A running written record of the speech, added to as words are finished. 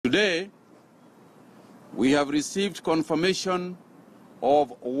Today, we have received confirmation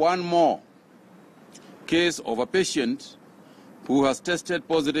of one more case of a patient who has tested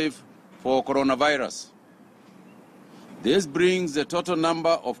positive for coronavirus. This brings the total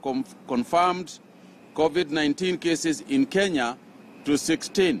number of confirmed COVID-19 cases in Kenya to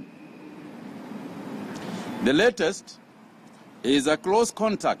 16. The latest is a close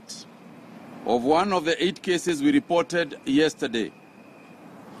contact of one of the 8 cases we reported yesterday.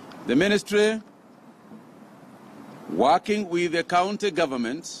 The ministry, working with the county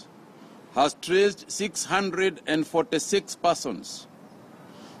governments, has traced 646 persons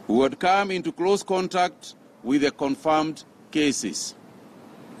who had come into close contact with the confirmed cases.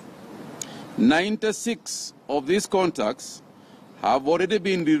 96 of these contacts have already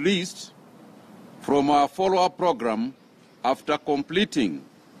been released from our follow-up program after completing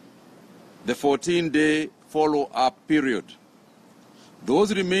the 14-day follow-up period.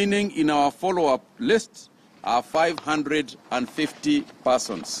 Those remaining in our follow-up list are 550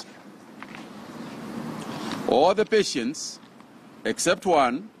 persons. All the patients, except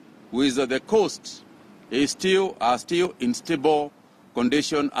one, who is at the coast, are still in stable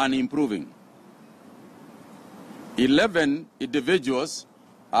condition and improving. 11 individuals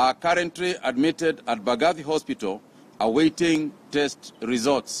are currently admitted at Bagathi Hospital awaiting test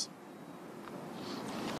results.